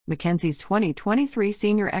Mackenzie's 2023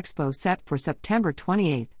 Senior Expo Sept for September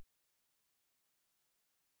 28.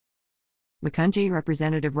 Mackenzie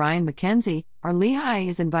Representative Ryan Mackenzie, our Lehigh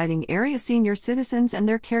is inviting area senior citizens and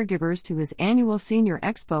their caregivers to his annual Senior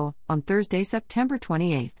Expo on Thursday, September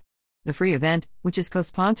 28. The free event, which is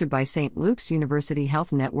co-sponsored by St. Luke's University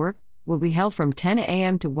Health Network, will be held from 10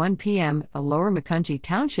 a.m. to 1 p.m. at Lower Mackenzie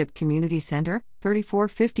Township Community Center,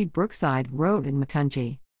 3450 Brookside Road in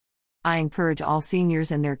Mackenzie. I encourage all seniors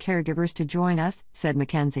and their caregivers to join us, said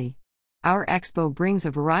Mackenzie. Our expo brings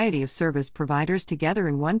a variety of service providers together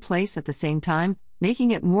in one place at the same time, making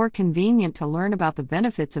it more convenient to learn about the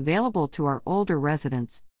benefits available to our older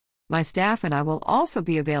residents. My staff and I will also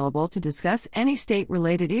be available to discuss any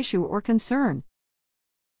state-related issue or concern.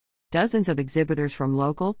 Dozens of exhibitors from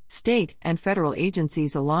local, state, and federal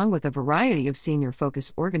agencies along with a variety of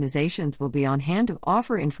senior-focused organizations will be on hand to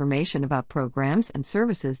offer information about programs and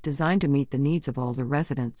services designed to meet the needs of older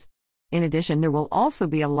residents. In addition, there will also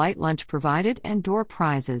be a light lunch provided and door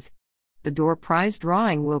prizes. The door prize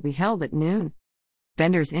drawing will be held at noon.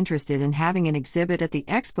 Vendors interested in having an exhibit at the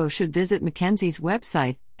expo should visit Mackenzie's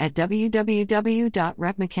website at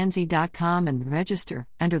www.repmackenzie.com and register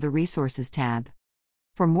under the Resources tab.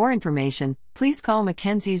 For more information, please call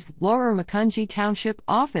Mackenzie's Lower Mackenzie Township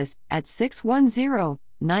office at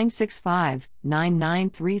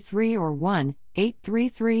 610-965-9933 or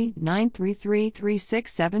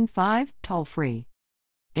 1-833-933-3675, toll-free.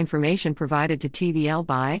 Information provided to TVL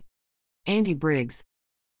by Andy Briggs.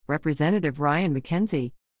 Representative Ryan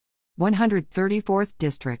Mackenzie. 134th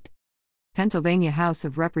District. Pennsylvania House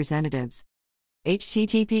of Representatives.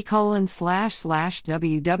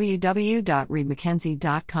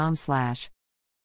 http://www.readmackenzie.com/